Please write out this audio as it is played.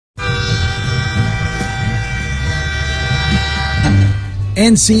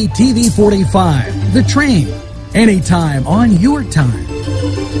NCTV45, The Train, anytime on your time.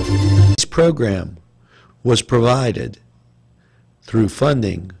 This program was provided through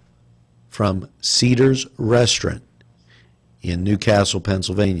funding from Cedars Restaurant in Newcastle,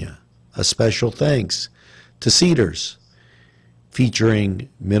 Pennsylvania. A special thanks to Cedars, featuring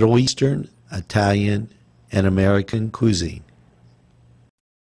Middle Eastern, Italian, and American cuisine.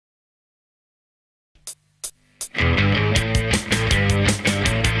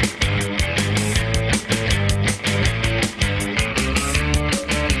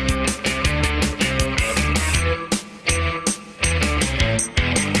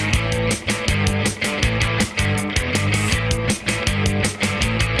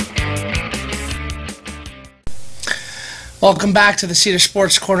 Welcome back to the Cedars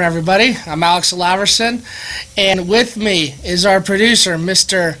Sports Corner, everybody. I'm Alex Laverson, and with me is our producer,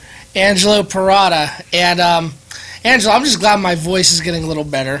 Mr. Angelo Parada. And Angelo, I'm just glad my voice is getting a little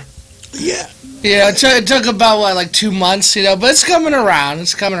better. Yeah. Yeah, it took about, what, like 2 months, you know, but it's coming around.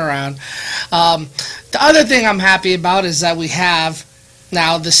 It's coming around. The other thing I'm happy about is that we have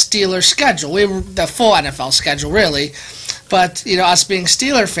now the Steelers schedule. The full NFL schedule, really. But, you know, us being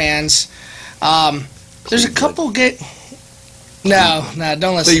Steeler fans, there's a couple No,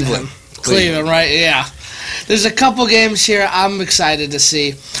 don't listen to him. Cleveland, right? Yeah. There's a couple games here I'm excited to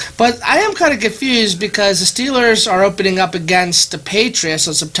see. But I am kind of confused because the Steelers are opening up against the Patriots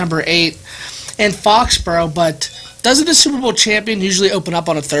on September 8th in Foxborough, but doesn't the Super Bowl champion usually open up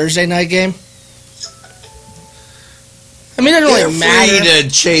on a Thursday night game? I mean, it doesn't really matter. They're free to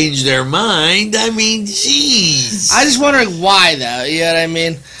change their mind. I mean, jeez. I just wondering why, though. You know what I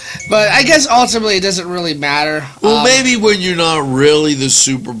mean? But I guess ultimately it doesn't really matter. Well, maybe when you're not really the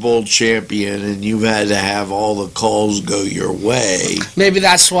Super Bowl champion and you've had to have all the calls go your way. Maybe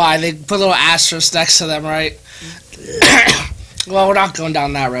that's why. They put little asterisks next to them, right? Yeah. Well, we're not going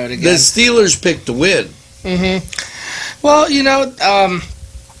down that road again. The Steelers picked to win. Mm-hmm. Well, you know,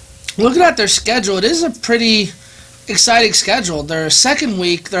 looking at their schedule, it is a pretty exciting schedule. Their second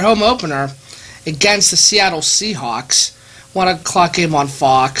week, their home opener against the Seattle Seahawks. 1 o'clock game on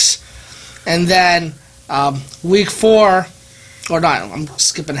Fox. And then week 4, or not, I'm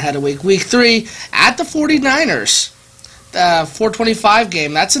skipping ahead a week. Week 3 at the 49ers. 4:25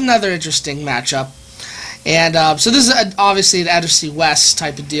 game. That's another interesting matchup. And so this is obviously an NFC West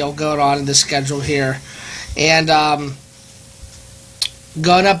type of deal going on in the schedule here. And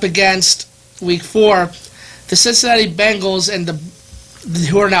going up against week 4, the Cincinnati Bengals and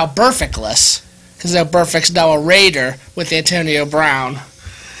who are now Burfictless. Because Burfict's now a Raider with Antonio Brown.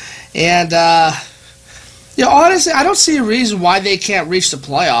 And, you know, honestly, I don't see a reason why they can't reach the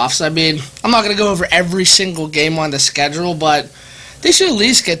playoffs. I mean, I'm not going to go over every single game on the schedule, but they should at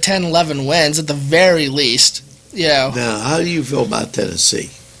least get 10, 11 wins at the very least. You know. Now, how do you feel about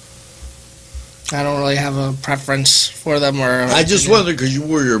Tennessee? I don't really have a preference for them. I just wonder because you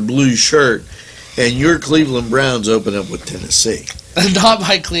wore your blue shirt and your Cleveland Browns open up with Tennessee. Not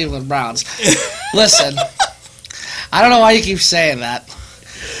my Cleveland Browns. Listen, I don't know why you keep saying that.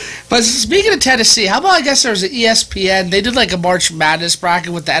 But speaking of Tennessee, how about I guess there was an ESPN. They did like a March Madness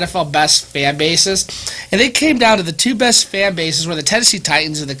bracket with the NFL best fan bases. And they came down to the 2 best fan bases were the Tennessee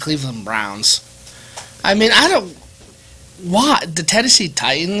Titans and the Cleveland Browns. I mean, why? The Tennessee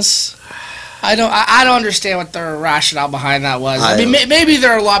Titans? I don't understand what their rationale behind that was. I mean, maybe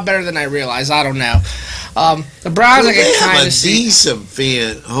they're a lot better than I realize. I don't know. The Browns, I can kind of see.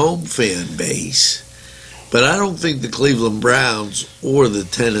 Decent home fan base, but I don't think the Cleveland Browns or the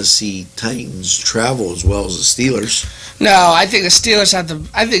Tennessee Titans travel as well as the Steelers. No, I think the Steelers have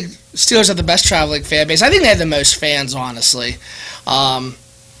the best traveling fan base. I think they have the most fans, honestly. You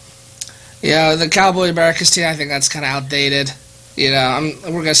know, the Cowboy Americas team, I think that's kind of outdated. You know,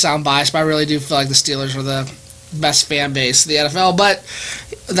 we're going to sound biased, but I really do feel like the Steelers are the best fan base of the NFL. But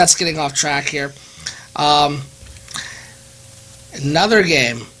that's getting off track here. Another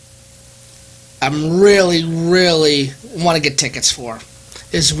game I'm really want to get tickets for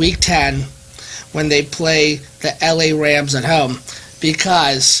is Week 10 when they play the LA Rams at home,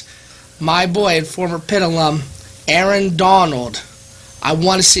 because my boy and former Pitt alum Aaron Donald, I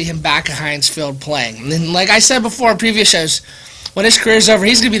want to see him back at Heinz Field playing. And then, like I said before in previous shows, when his career's over,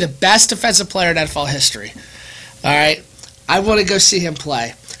 he's going to be the best defensive player in NFL history. All right? I want to go see him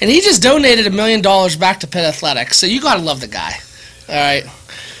play. And he just donated $1 million back to Pitt Athletics, so you got to love the guy. All right?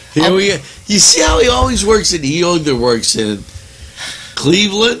 You see how he always works in? He either works in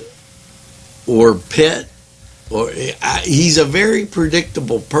Cleveland or Pitt. He's a very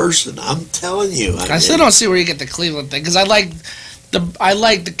predictable person. I'm telling you. I still don't see where you get the Cleveland thing, because I like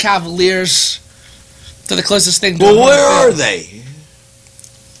the Cavaliers. They're the closest thing to Well, where are they?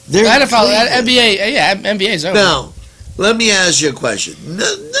 They're NFL, Cleveland. NBA, yeah, NBA's over. Now, let me ask you a question.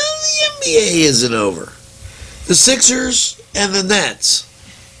 No, the NBA isn't over. The Sixers and the Nets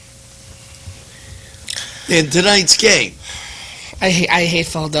in tonight's game. I hate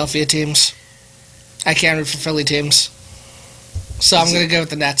Philadelphia teams. I can't root for Philly teams. So I'm going to go with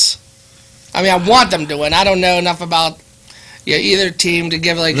the Nets. I mean, I want them to win. I don't know enough about either team to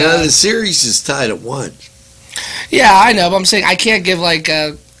give like Now, the series is tied at 1. Yeah, I know, but I'm saying I can't give like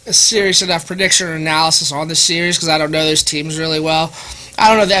a serious enough prediction or analysis on the series because I don't know those teams really well. I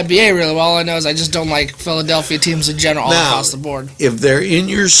don't know the NBA really well. All I know is I just don't like Philadelphia teams in general all across the board. If they're in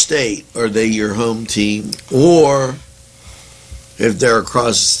your state, are they your home team? Or if they're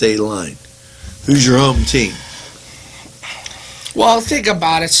across the state line, who's your home team? Well, think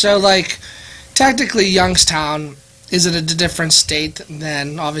about it. So, like, technically Youngstown is in a different state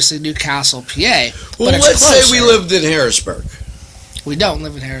than, obviously, Newcastle, PA. Well, but it's let's closer. say we lived in Harrisburg. We don't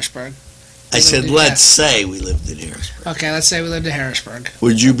live in Harrisburg. I said, let's say we lived in Harrisburg. Okay, let's say we lived in Harrisburg.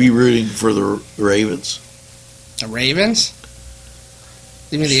 Would you be rooting for the Ravens? The Ravens?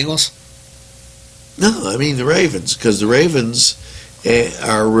 You mean the Eagles? No, I mean the Ravens, because the Ravens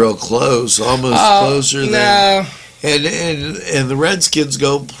are real close, almost closer than... And the Redskins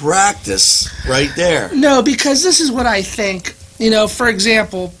go practice right there. No, because this is what I think. You know, for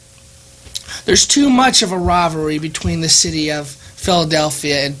example, there's too much of a rivalry between the city of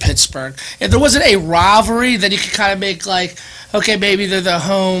Philadelphia and Pittsburgh. If there wasn't a rivalry, then you could kind of make like, okay, maybe they're the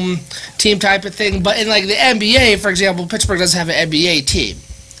home team type of thing. But in like the NBA, for example, Pittsburgh doesn't have an NBA team.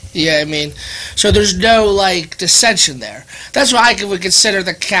 Yeah, I mean, so there's no like dissension there. That's why I would consider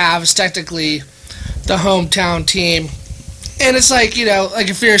the Cavs technically the hometown team. And it's like, you know, like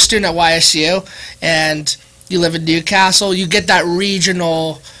if you're a student at YSU and you live in Newcastle, you get that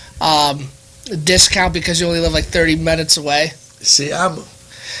regional discount because you only live like 30 minutes away. See,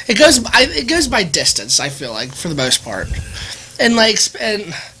 it goes by distance, I feel like, for the most part. And like,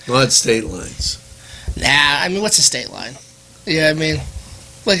 not state lines. Nah, I mean, what's a state line? Yeah, I mean,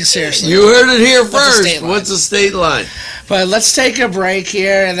 like seriously. You heard it here first. What's a state line? But let's take a break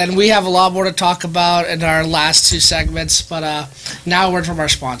here, and then we have a lot more to talk about in our last two segments. But now a word from our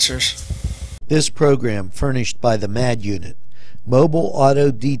sponsors. This program furnished by the MAD Unit, Mobile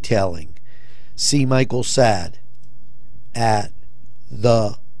Auto Detailing. See Michael Sad at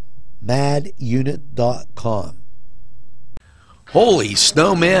themadunit.com. Holy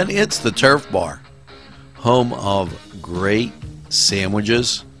snowman, it's the Turf Bar, home of great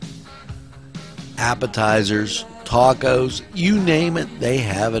sandwiches, appetizers, tacos, you name it, they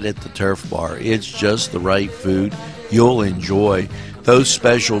have it at the Turf Bar. It's just the right food. You'll enjoy those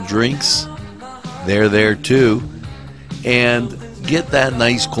special drinks. They're there too. And get that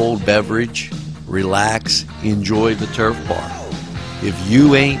nice cold beverage, relax, enjoy the Turf Bar. If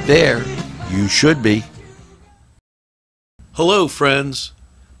you ain't there, you should be. Hello, friends.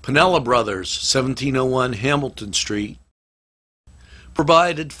 Pinella Brothers, 1701 Hamilton Street,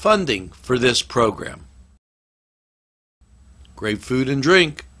 provided funding for this program. Great food and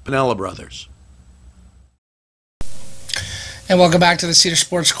drink, Pinella Brothers. And welcome back to the Cedar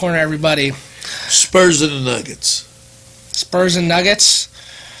Sports Corner, everybody. Spurs and the Nuggets. Spurs and Nuggets.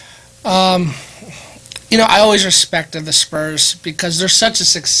 You know, I always respected the Spurs because they're such a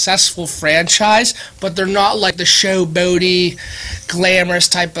successful franchise, but they're not like the showboaty, glamorous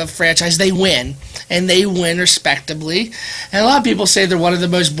type of franchise. They win, and they win respectably. And a lot of people say they're one of the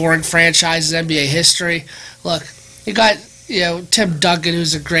most boring franchises in NBA history. Look, you got, you know, Tim Duncan,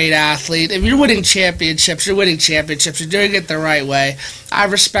 who's a great athlete. If you're winning championships, you're winning championships. You're doing it the right way. I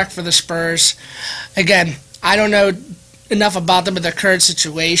have respect for the Spurs. Again, I don't know enough about them in their current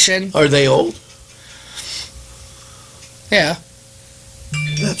situation. Are they old? Yeah.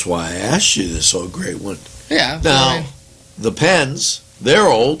 That's why I asked you this so great one. Yeah. Now, the Pens, they're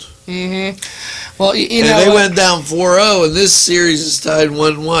old. Mm-hmm. Well, you know, and they went down 4-0, and this series is tied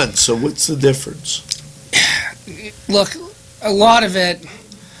 1-1. So what's the difference? Look, a lot of it,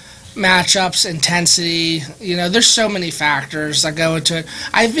 matchups, intensity, you know, there's so many factors that go into it.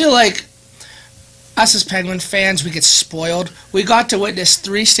 I feel like us as Penguin fans, we get spoiled. We got to witness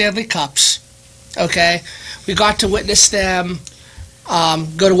 3 Stanley Cups, okay? We got to witness them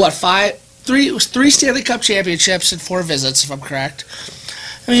go to what, 3 Stanley Cup championships and 4 visits, if I'm correct.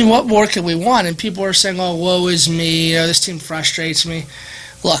 I mean, what more can we want? And people are saying, oh, woe is me, this team frustrates me.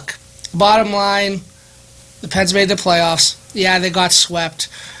 Look, bottom line, the Pens made the playoffs. Yeah, they got swept,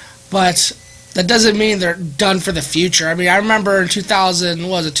 but that doesn't mean they're done for the future. I mean, I remember in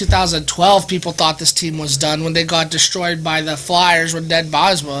 2012, people thought this team was done when they got destroyed by the Flyers when Ned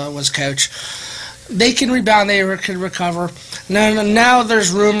Bosma was coach. they can rebound. They can recover. Now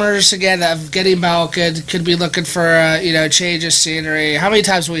there's rumors again of Getty Malkin could be looking for change of scenery. How many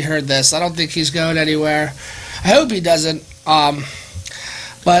times have we heard this? I don't think he's going anywhere. I hope he doesn't.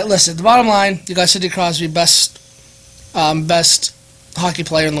 But listen, the bottom line, you got Sidney Crosby, best hockey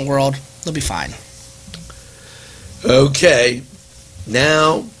player in the world. They'll be fine. Okay,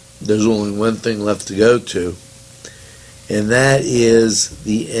 now there's only one thing left to go to, and that is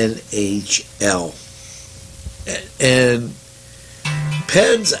the NHL. And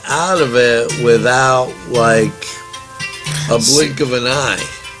Penn's out of it without, like, a blink of an eye.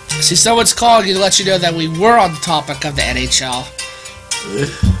 See, someone's calling you to let you know that we were on the topic of the NHL.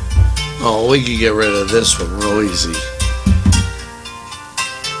 Oh, we can get rid of this one real easy.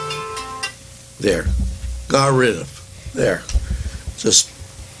 There. Got rid of. There. Just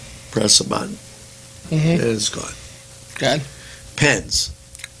press a button. And it's gone. Good. Pens.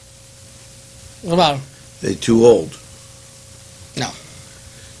 What about them? They too old. No.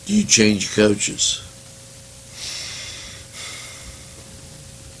 Do you change coaches?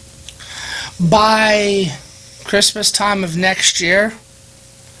 By Christmas time of next year,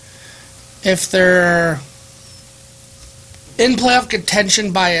 if they're in playoff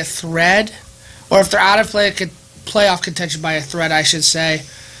contention by a thread, or if they're out of playoff contention by a thread, I should say,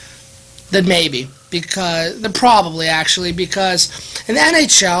 then maybe. Because they're probably actually, because in the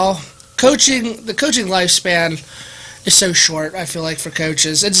NHL, the coaching lifespan is so short, I feel like, for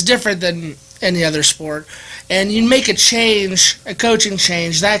coaches. It's different than any other sport. And you make a coaching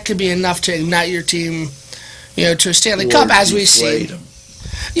change, that could be enough to ignite your team, to a Stanley Cup, as we see.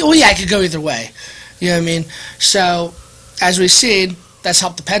 Well, yeah, it could go either way. You know what I mean? So, as we've seen, that's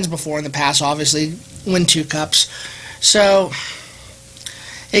helped the Pens before in the past, obviously, win 2 cups. So,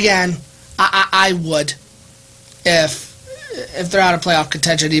 again, I would, if they're out of playoff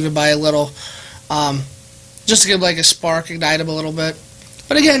contention, even by a little, just to give like a spark, ignite them a little bit.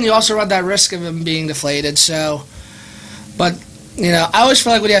 But again, you also run that risk of them being deflated. So, but I always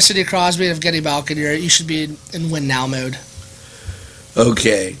feel like when you have Sidney Crosby and Getty Malkin, you should be in win now mode.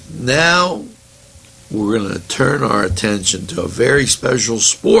 Okay, now we're going to turn our attention to a very special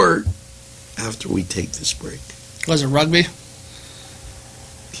sport after we take this break. Was it rugby?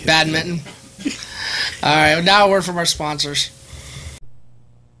 Badminton? All right, now a word from our sponsors.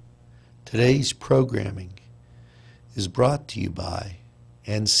 Today's programming is brought to you by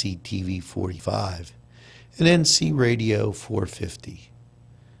NCTV45 and NC Radio 450,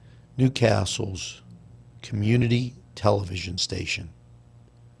 Newcastle's community television station.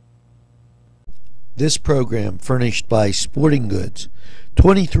 This program furnished by Sporting Goods,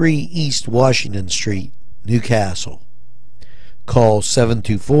 23 East Washington Street, Newcastle. Call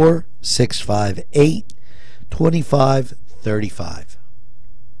 724-658-2535.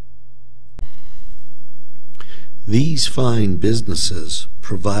 These fine businesses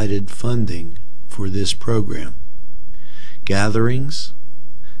provided funding for this program. Gatherings,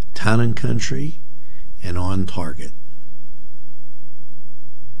 Town & Country, and On Target.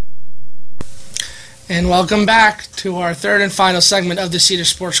 And welcome back to our third and final segment of the Cedars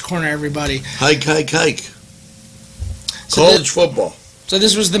Sports Corner, everybody. Hike. College football. So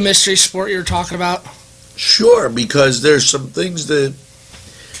this was the mystery sport you were talking about? Sure, because there's some things that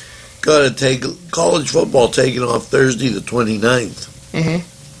got to take. College football taking off Thursday the 29th. Mm-hmm.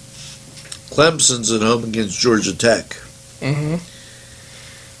 Clemson's at home against Georgia Tech. Mm-hmm.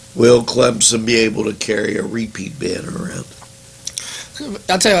 Will Clemson be able to carry a repeat banner around?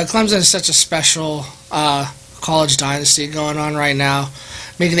 I'll tell you what, Clemson is such a special college dynasty going on right now,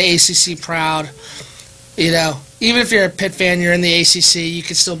 making the ACC proud. Even if you're a Pitt fan, you're in the ACC, you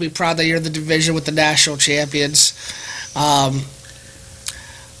can still be proud that you're in the division with the national champions. I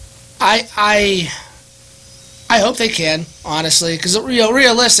hope they can, honestly, because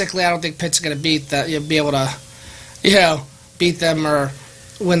realistically, I don't think Pitt's going to be able to, beat them or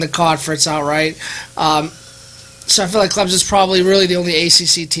win the conference outright. So I feel like Clemson's probably really the only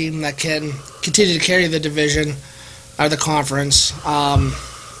ACC team that can continue to carry the division or the conference.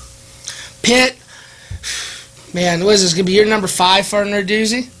 Pitt, man, what is this going to be year number 5 for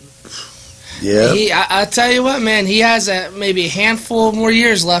Narduzzi? Yeah. I'll tell you what, man, he has maybe a handful more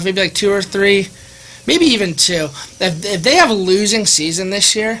years left, maybe like 2 or 3, maybe even 2. If they have a losing season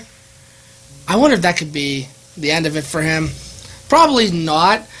this year, I wonder if that could be the end of it for him. Probably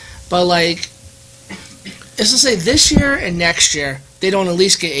not, but like, let's just say this year and next year, they don't at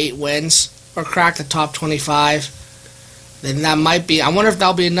least get 8 wins or crack the top 25, then that might be, I wonder if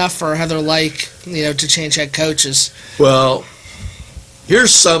that'll be enough for Heather Lyke, to change head coaches. Well,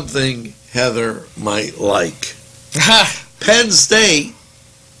 here's something Heather might like. Penn State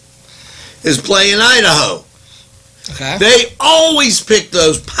is playing Idaho. Okay. They always pick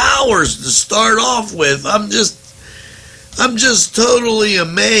those powers to start off with. I'm just totally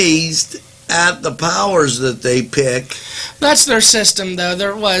amazed at the powers that they pick. That's their system, though.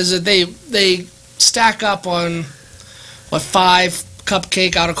 They stack up on 5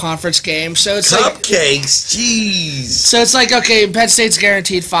 cupcake out of conference games. So it's cupcakes, jeez. So it's like, okay, Penn State's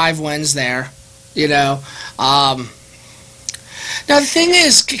guaranteed 5 wins there. Now the thing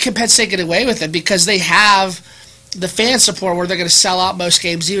is, can Penn State get away with it because they have the fan support where they're going to sell out most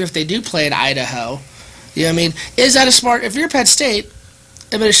games even if they do play in Idaho? You know what I mean? Is that a smart? If you're Penn State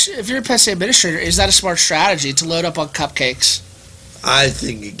administrator, is that a smart strategy to load up on cupcakes? I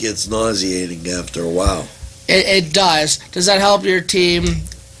think it gets nauseating after a while. It does. Does that help your team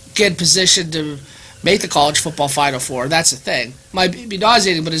get in position to make the college football Final Four? That's the thing. Might be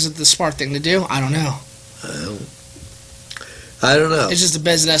nauseating, but is it the smart thing to do? I don't know. I don't know. It's just a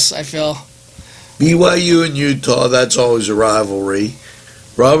business, I feel. BYU and Utah, that's always a rivalry.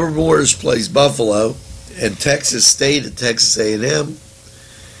 Robert Morris plays Buffalo, and Texas State at Texas A&M,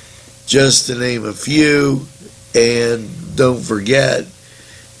 just to name a few. And don't forget,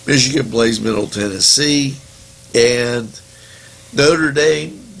 Michigan plays Middle Tennessee, and Notre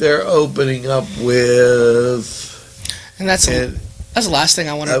Dame, they're opening up with... And that's the last thing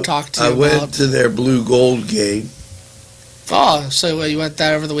I want to talk to you about. I went to their blue-gold game. Oh, so you went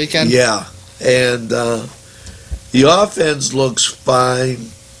that over the weekend? Yeah, and the offense looks fine.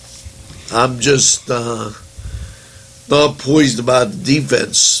 I'm just not poised about the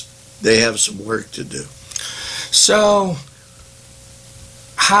defense. They have some work to do. So,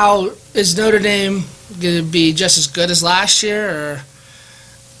 how is Notre Dame going to be just as good as last year,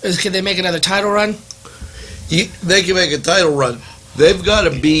 or can they make another title run? They can make a title run. They've got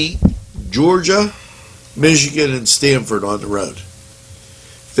to beat Georgia, Michigan, and Stanford on the road.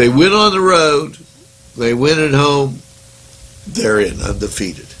 If they win on the road, they win at home, they're in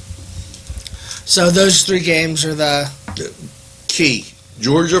undefeated. So those 3 games are the key.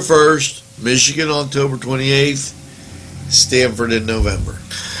 Georgia first, Michigan October 28th, Stanford in November.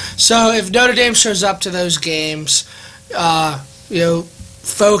 So if Notre Dame shows up to those games,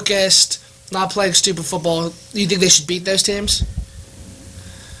 focused, not playing stupid football, do you think they should beat those teams?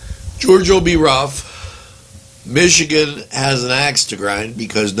 Georgia will be rough. Michigan has an axe to grind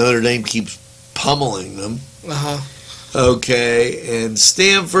because Notre Dame keeps pummeling them. Okay, and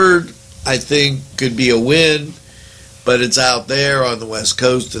Stanford, I think, could be a win, but it's out there on the West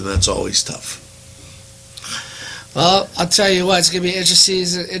Coast, and that's always tough. Well, I'll tell you what, it's going to be an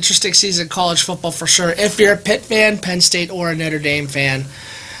interesting season of college football for sure. If you're a Pitt fan, Penn State, or a Notre Dame fan.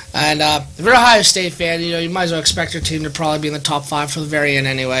 And if you're an Ohio State fan, you might as well expect your team to probably be in the top 5 for the very end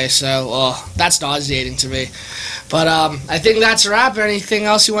anyway. So, that's nauseating to me. But I think that's a wrap. Anything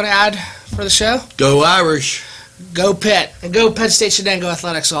else you want to add for the show? Go Irish. Go Pitt. And go Penn State Shenango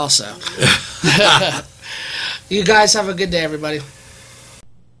Athletics also. You guys have a good day, everybody.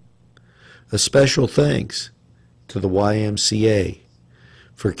 A special thanks to the YMCA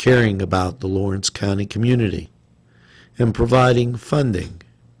for caring about the Lawrence County community and providing funding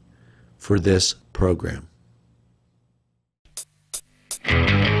for this program.